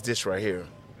deal is this right here.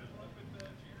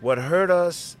 What hurt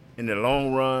us in the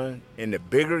long run, in the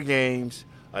bigger games,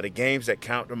 are the games that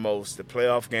count the most. The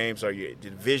playoff games are the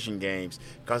division games,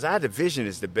 because our division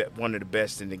is one of the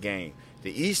best in the game.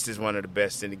 The East is one of the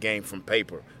best in the game from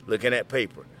paper, looking at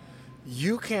paper.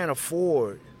 You can't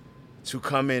afford to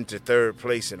come into third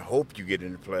place and hope you get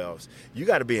in the playoffs. You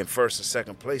got to be in first or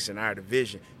second place in our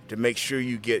division to make sure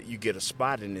you get a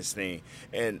spot in this thing.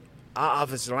 And our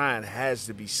offensive line has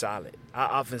to be solid.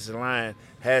 Our offensive line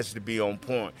has to be on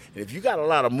point. And if you got a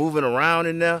lot of moving around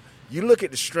in there, you look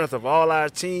at the strength of all our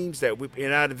teams that we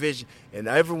in our division, and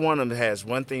every one of them has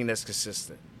one thing that's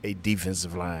consistent: a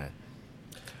defensive line.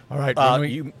 All right.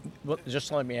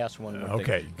 Just let me ask one more thing.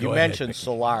 Okay. You mentioned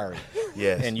Solari.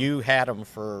 Yes. And you had him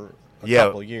for a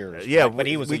couple years. Yeah, right? But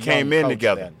he was we a came young in coach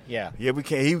together. then. Yeah. Yeah,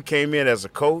 he came in as a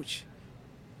coach,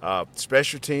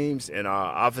 special teams, and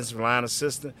offensive line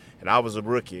assistant, and I was a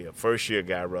rookie, a first-year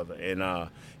guy, rather. And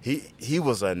he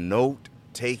was a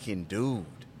note-taking dude.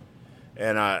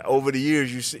 And over the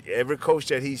years, you see every coach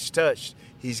that he's touched,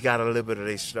 he's got a little bit of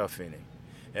their stuff in him.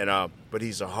 And but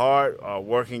he's a hard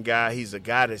working guy. He's a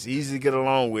guy that's easy to get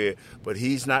along with, but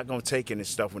he's not going to take any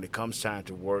stuff when it comes time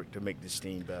to work to make this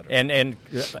team better. And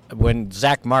when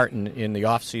Zach Martin in the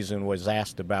offseason was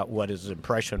asked about what his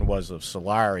impression was of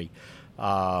Solari,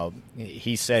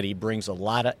 he said he brings a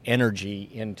lot of energy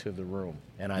into the room.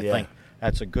 And I think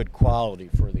that's a good quality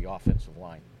for the offensive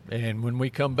line. And when we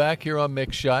come back here on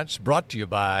Mick Shots, brought to you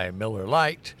by Miller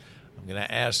Lite, I'm going to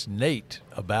ask Nate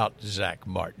about Zach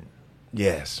Martin.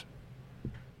 Yes.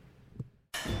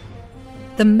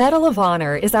 The Medal of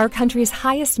Honor is our country's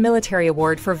highest military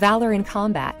award for valor in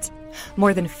combat.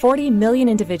 More than 40 million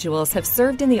individuals have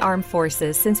served in the armed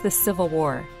forces since the Civil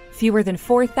War. Fewer than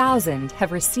 4,000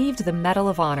 have received the Medal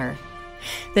of Honor.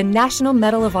 The National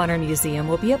Medal of Honor Museum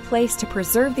will be a place to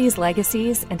preserve these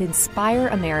legacies and inspire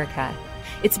America.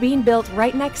 It's being built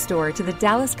right next door to the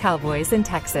Dallas Cowboys in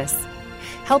Texas.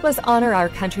 Help us honor our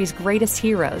country's greatest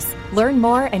heroes. Learn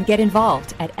more and get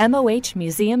involved at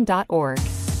mohmuseum.org.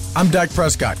 I'm Dak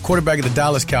Prescott, quarterback of the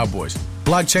Dallas Cowboys.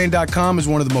 Blockchain.com is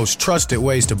one of the most trusted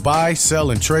ways to buy,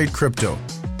 sell, and trade crypto.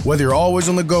 Whether you're always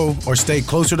on the go or stay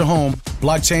closer to home,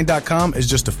 Blockchain.com is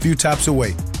just a few taps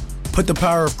away. Put the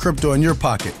power of crypto in your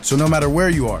pocket, so no matter where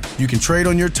you are, you can trade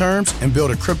on your terms and build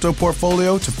a crypto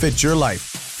portfolio to fit your life.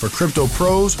 For crypto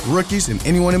pros, rookies, and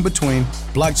anyone in between,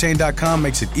 Blockchain.com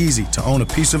makes it easy to own a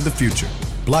piece of the future.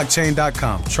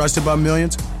 Blockchain.com, trusted by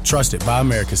millions, trusted by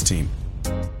America's team.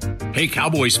 Hey,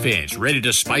 Cowboys fans, ready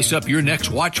to spice up your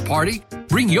next watch party?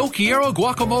 Bring Yo Quiero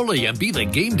guacamole and be the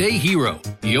game day hero.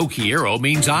 Yo Quiero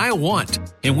means I want,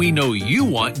 and we know you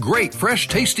want great,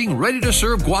 fresh-tasting,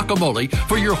 ready-to-serve guacamole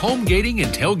for your home gating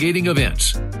and tailgating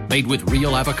events. Made with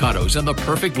real avocados and the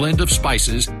perfect blend of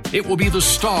spices, it will be the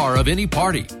star of any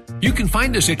party. You can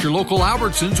find us at your local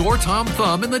Albertsons or Tom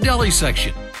Thumb in the deli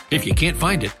section. If you can't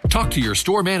find it, talk to your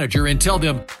store manager and tell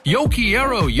them, Yo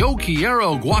Quiero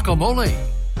guacamole.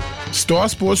 Star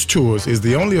Sports Tours is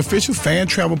the only official fan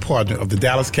travel partner of the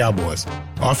Dallas Cowboys,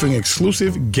 offering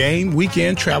exclusive game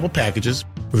weekend travel packages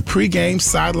with pre-game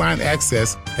sideline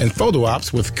access and photo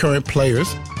ops with current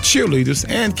players, cheerleaders,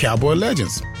 and Cowboy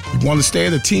legends. You want to stay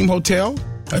at a team hotel,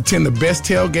 attend the best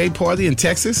tailgate party in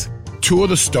Texas, tour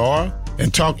the Star,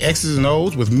 and talk X's and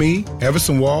O's with me,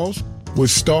 Everson Walls?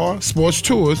 With Star Sports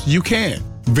Tours, you can.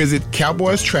 Visit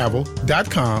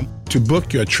cowboystravel.com to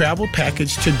book your travel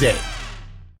package today.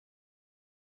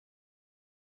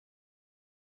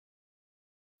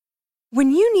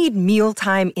 When you need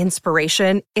mealtime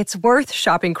inspiration, it's worth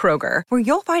shopping Kroger, where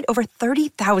you'll find over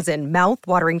 30,000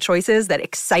 mouth-watering choices that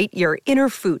excite your inner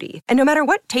foodie. And no matter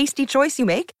what tasty choice you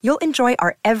make, you'll enjoy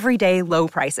our everyday low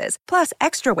prices, plus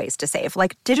extra ways to save,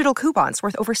 like digital coupons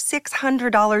worth over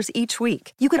 $600 each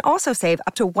week. You can also save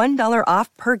up to $1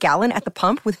 off per gallon at the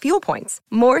pump with fuel points.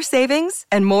 More savings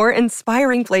and more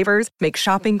inspiring flavors make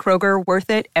shopping Kroger worth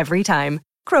it every time.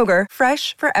 Kroger,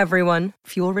 fresh for everyone.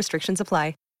 Fuel restrictions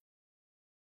apply.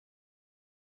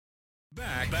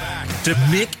 Back to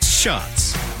Mick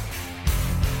Shots.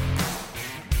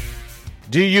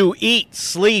 Do you eat,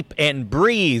 sleep, and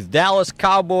breathe Dallas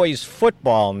Cowboys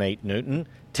football, Nate Newton?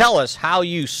 Tell us how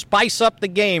you spice up the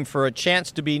game for a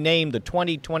chance to be named the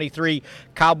 2023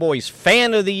 Cowboys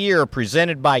Fan of the Year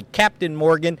presented by Captain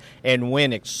Morgan and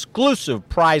win exclusive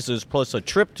prizes plus a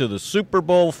trip to the Super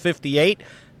Bowl 58.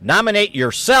 Nominate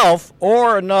yourself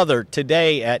or another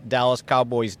today at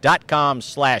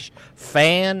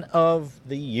DallasCowboys.com/fan of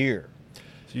the year.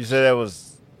 So you said that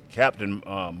was Captain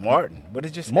Martin. What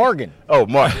did you say? Morgan. Oh,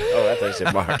 Martin. Oh, I thought you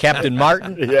said Martin. Captain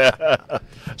Martin? Yeah.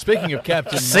 Speaking of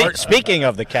Captain Martin. Speaking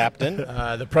of the captain.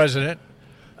 The president.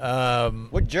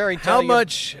 What Jerry tell how you?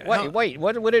 Much? Wait.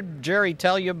 What did Jerry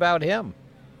tell you about him?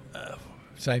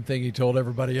 Same thing he told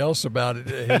everybody else about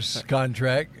his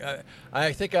contract.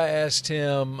 I think I asked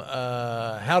him,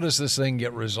 how does this thing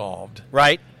get resolved?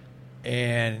 Right.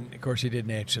 And, of course, he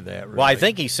didn't answer that. Really. Well, I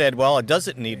think he said, it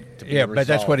doesn't need to be resolved. Yeah, but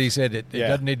that's what he said. It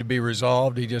doesn't need to be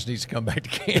resolved. He just needs to come back to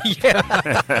camp.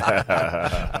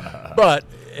 But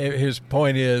his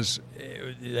point is,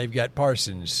 they've got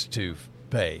Parsons to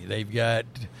pay. They've got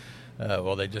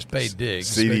they just paid Diggs.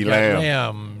 CeeDee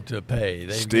Lamb to pay.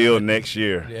 Steele next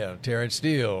year. Yeah, Terrence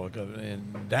Steele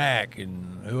and Dak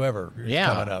and whoever is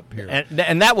coming up here.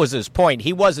 And that was his point.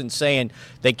 He wasn't saying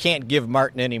they can't give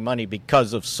Martin any money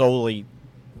because of solely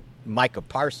Micah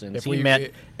Parsons. He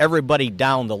meant everybody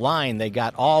down the line. They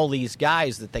got all these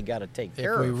guys that they got to take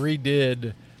care of.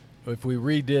 If we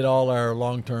redid all our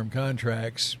long-term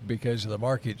contracts because of the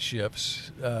market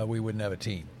shifts, we wouldn't have a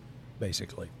team,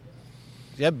 basically.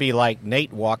 That'd be like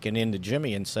Nate walking into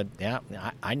Jimmy and said, "Yeah,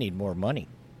 I need more money."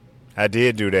 I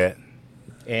did do that.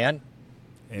 And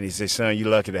he said, "Son, you're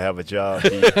lucky to have a job.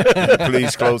 Can you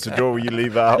please close the door when you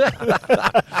leave out."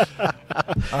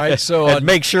 All right, so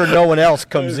make sure no one else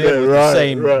comes in with the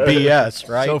same BS,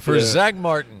 right? So for Zach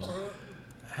Martin,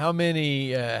 how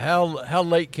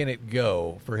late can it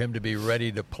go for him to be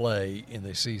ready to play in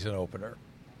the season opener?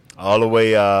 All the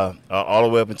way up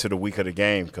into the week of the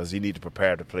game, because he needs to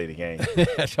prepare to play the game.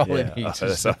 That's all he needs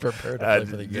is to prepare to play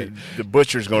for the game. The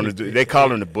butcher's going to do. They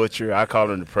call him the butcher. I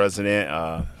call him the president.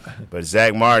 But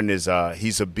Zach Martin he's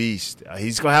a beast.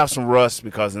 He's going to have some rust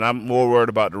and I'm more worried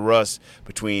about the rust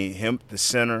between him, the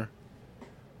center,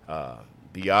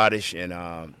 Biotish,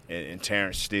 and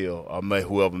Terrence Steele, or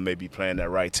whoever may be playing that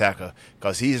right tackle,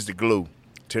 because he's the glue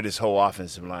to this whole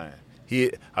offensive line.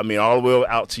 All the way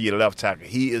out to your left tackle,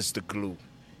 he is the glue.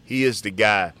 He is the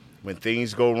guy. When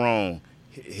things go wrong,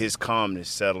 his calmness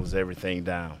settles everything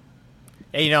down.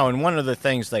 And one of the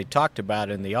things they talked about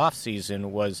in the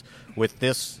offseason was with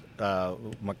this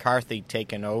McCarthy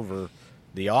taking over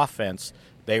the offense,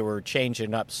 they were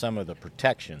changing up some of the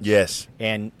protections. Yes.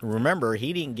 And remember,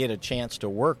 he didn't get a chance to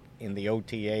work in the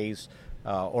OTAs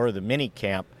or the mini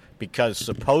camp because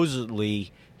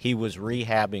supposedly he was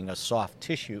rehabbing a soft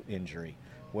tissue injury.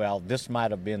 Well, this might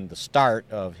have been the start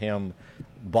of him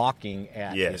balking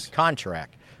at his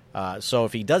contract. So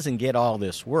if he doesn't get all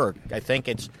this work, I think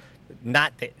it's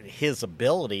not his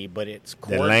ability, but it's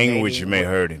coordinating. The language may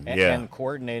hurt him, and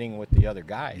coordinating with the other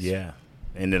guys. Yeah,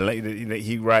 and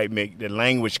Mick, the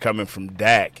language coming from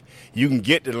Dak. You can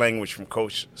get the language from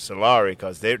Coach Solari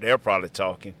because they're probably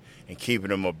talking and keeping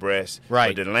him abreast.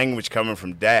 Right. But the language coming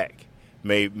from Dak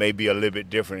may be a little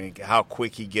bit different. How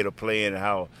quick he get a play and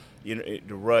how the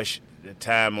rush, the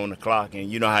time on the clock, and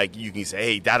you know how you can say,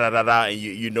 "Hey, da da da da," and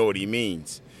you know what he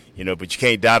means. But you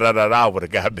can't da da da da with a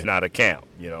guy been out of camp.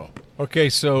 Okay,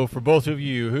 so for both of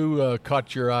you, who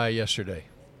caught your eye yesterday?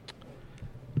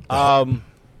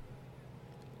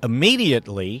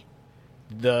 Immediately,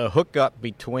 the hookup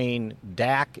between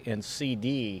Dak and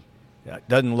CD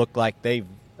doesn't look like they've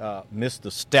missed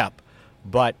a step.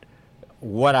 But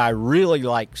what I really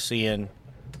like seeing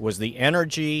was the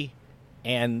energy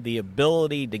and the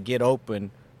ability to get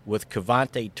open with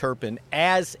Cavante Turpin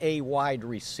as a wide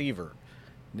receiver.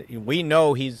 We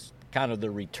know he's kind of the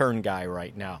return guy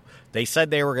right now. They said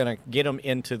they were going to get him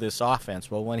into this offense.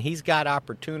 Well, when he's got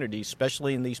opportunities,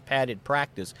 especially in these padded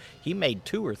practice, he made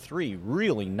 2 or 3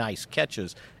 really nice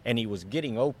catches, and he was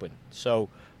getting open. So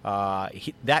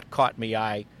that caught me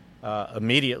eye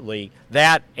immediately.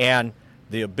 That and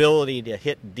the ability to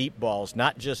hit deep balls,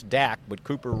 not just Dak, but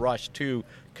Cooper Rush, too,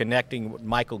 connecting with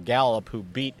Michael Gallup, who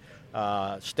beat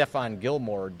Stephon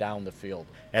Gilmore down the field.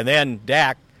 And then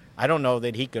Dak, I don't know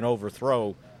that he can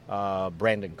overthrow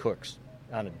Brandon Cooks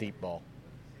on a deep ball.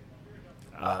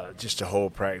 Just the whole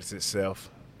practice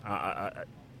itself.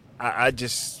 I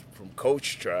just, from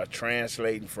coach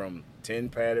translating from 10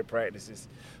 padded practices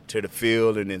to the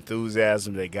field and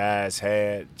enthusiasm that guys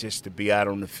had just to be out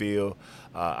on the field.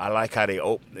 I like how they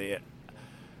open.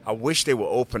 I wish they would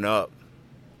open up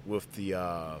with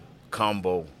the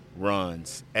combo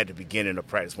runs at the beginning of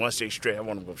practice. Once they straight, I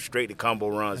want to go straight to combo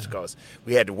runs because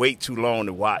we had to wait too long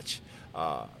to watch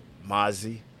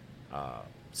Mozzie,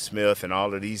 Smith, and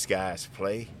all of these guys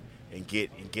play and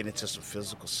get into some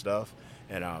physical stuff.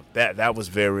 And that was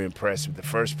very impressive. The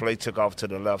first play took off to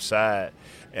the left side,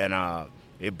 and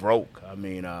it broke.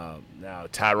 Now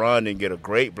Tyron didn't get a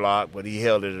great block, but he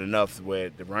held it enough where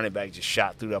the running back just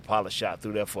shot through there, Pollard shot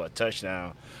through there for a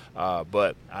touchdown.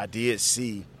 But I did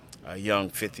see a young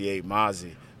 58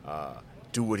 Mozzie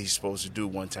do what he's supposed to do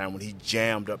one time when he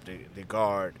jammed up the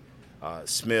guard,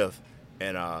 Smith,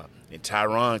 and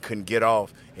Tyron couldn't get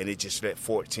off, and it just let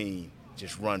 14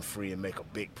 just run free and make a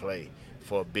big play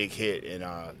for a big hit. And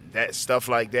that stuff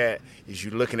like that is you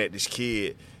looking at this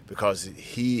kid because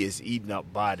he is eating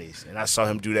up bodies. And I saw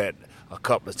him do that a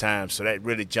couple of times, so that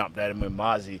really jumped at him. And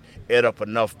Mozzie ate up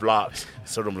enough blocks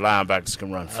so them linebackers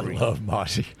can run free. I love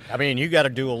Mozzie. I mean, you got to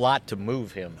do a lot to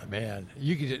move him. Man,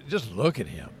 you can just look at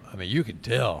him. I mean, you can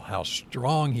tell how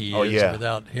strong he is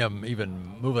without him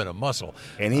even moving a muscle.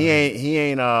 And he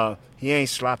ain't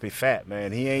sloppy fat,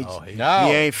 man. He ain't he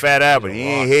ain't Fat Albert. He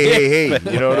ain't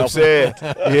hey. You know what I'm saying?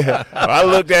 Yeah. I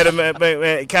looked at him, man,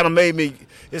 it kind of made me.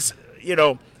 It's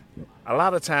a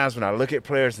lot of times when I look at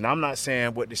players, and I'm not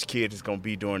saying what this kid is going to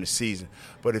be during the season,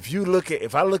 but if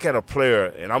I look at a player,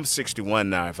 and I'm 61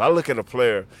 now, if I look at a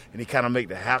player and he kind of make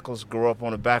the hackles grow up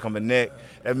on the back of my neck,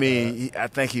 I mean, I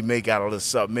think he may got a little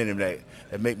something in him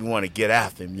that make me want to get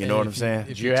after him. You know what I'm saying?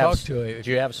 If you talk to him,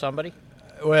 do you have somebody?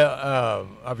 Well,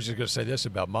 I was just going to say this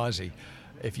about Mozzie.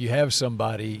 If you have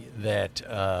somebody that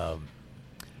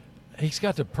he's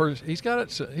got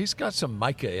some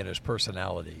Micah in his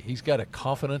personality. He's got a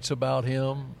confidence about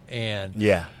him, and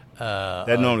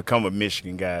that normally come with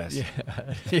Michigan guys.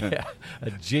 Yeah,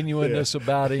 a genuineness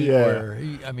about him. Yeah.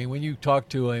 Where when you talk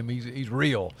to him, he's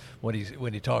real when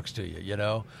he talks to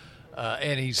you.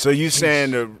 And he's. So you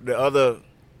saying the other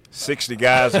 60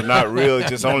 guys are not real,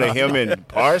 just only him and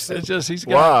Parsons? It's just he's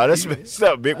got. Wow, that's messed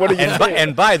up, Mick. What are you saying?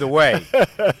 And by the way,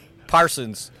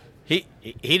 Parsons. He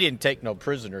didn't take no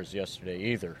prisoners yesterday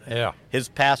either. Yeah. His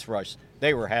pass rush,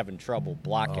 they were having trouble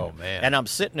blocking him. Man. And I'm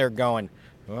sitting there going,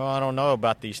 well, I don't know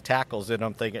about these tackles. And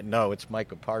I'm thinking, no, it's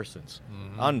Micah Parsons.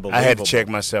 Mm-hmm. Unbelievable. I had to check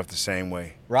myself the same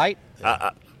way. Right?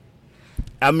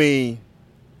 I mean,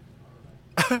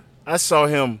 I saw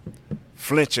him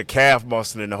flinch a calf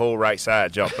muscle and the whole right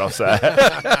side jumped offside.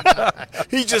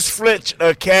 He just flinched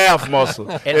a calf muscle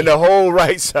and the whole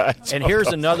right side jumped And here's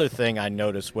offside. another thing I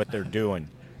noticed what they're doing.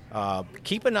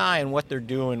 Keep an eye on what they're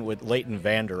doing with Leighton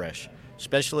Vander Esch,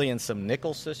 especially in some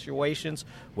nickel situations.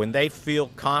 When they feel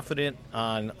confident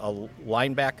on a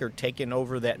linebacker taking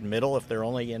over that middle, if they're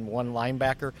only in one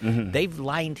linebacker, they've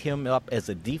lined him up as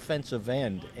a defensive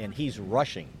end, and he's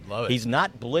rushing. Love it. He's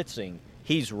not blitzing.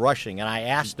 He's rushing. And I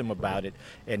asked him about it,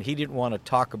 and he didn't want to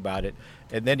talk about it.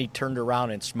 And then he turned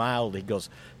around and smiled. He goes,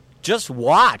 just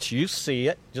watch. You see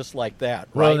it just like that.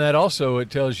 Well, right? and that also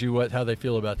it tells you how they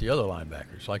feel about the other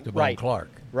linebackers, like Devon Clark.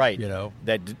 Right.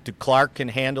 That Clark can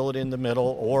handle it in the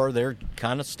middle, or they're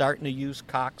kind of starting to use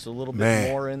Cox a little bit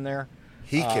more in there.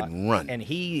 He can run. And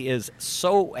he is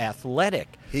so athletic.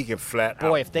 He can flat out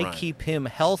Boy, if they run. keep him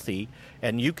healthy,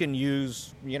 and you can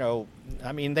use,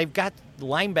 they've got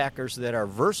linebackers that are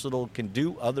versatile, can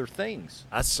do other things.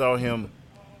 I saw him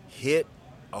hit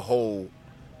a hole.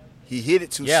 He hit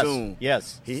it too soon.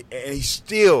 Yes. He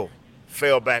still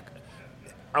fell back.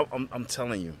 I'm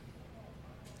telling you.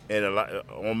 And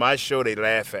on my show, they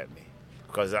laugh at me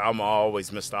because I'm always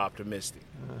Mr. Optimistic.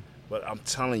 But I'm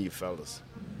telling you, fellas,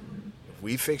 if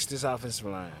we fix this offensive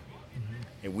line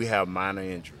and we have minor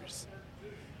injuries,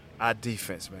 our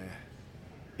defense, man,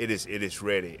 it is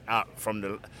ready.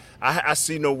 I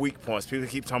see no weak points. People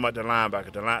keep talking about the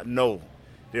linebacker. No,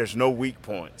 there's no weak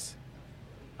points.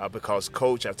 Because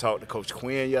I talked to Coach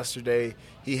Quinn yesterday.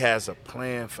 He has a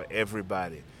plan for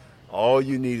everybody. All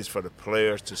you need is for the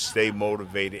players to stay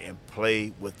motivated and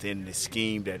play within the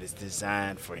scheme that is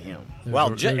designed for him.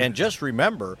 Well, and just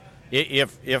remember,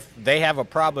 if they have a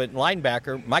problem at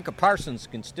linebacker, Micah Parsons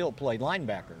can still play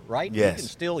linebacker, right? Yes. You can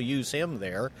still use him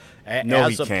there No,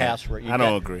 as he a can't. pass rusher. I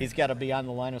don't agree. He's got to be on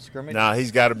the line of scrimmage? No,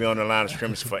 he's got to be on the line of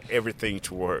scrimmage for everything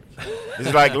to work.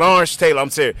 It's like Lawrence Taylor. I'm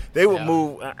serious. They would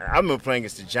move. I remember playing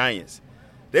against the Giants.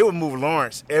 They would move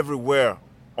Lawrence everywhere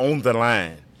on the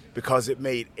line because it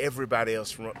made everybody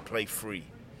else play free.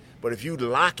 But if you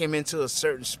lock him into a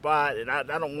certain spot, and I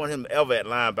don't want him ever at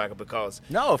linebacker because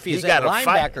if he's got at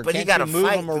linebacker, but he can't got you to move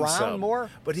fight him through around something. more?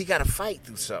 But he got to fight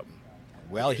through something.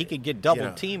 Well, he could get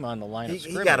double team on the line of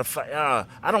scrimmage. He got to fight.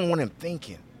 I don't want him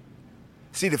thinking.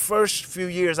 See, the first few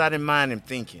years I didn't mind him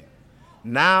thinking.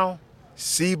 Now,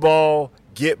 see ball,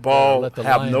 get ball,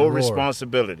 have no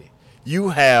responsibility. You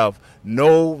have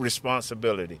no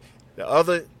responsibility. The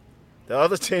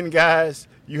other 10 guys,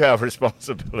 you have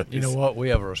responsibilities. You know what? We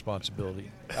have a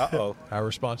responsibility. Uh-oh. Our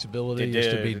ressibility is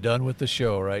to be done with the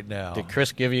show right now. Did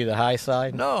Chris give you the high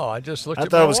side? No, I just looked I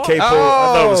at thought my it was watch. Capo. I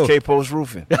thought it was Capo's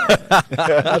Roofing.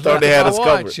 I thought they had us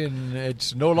covered. And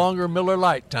it's no longer Miller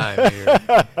Lite time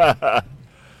here.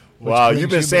 Wow, you've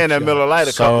been saying that Miller Lite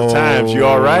a couple of times. You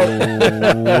all right?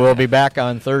 We'll be back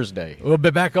on Thursday. We'll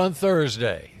be back on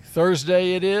Thursday.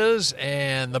 Thursday it is,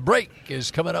 and the break is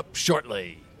coming up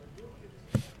shortly.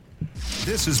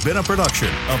 This has been a production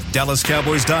of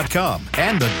DallasCowboys.com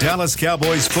and the Dallas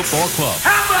Cowboys Football Club.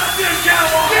 How about this,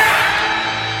 Cowboys? Yeah!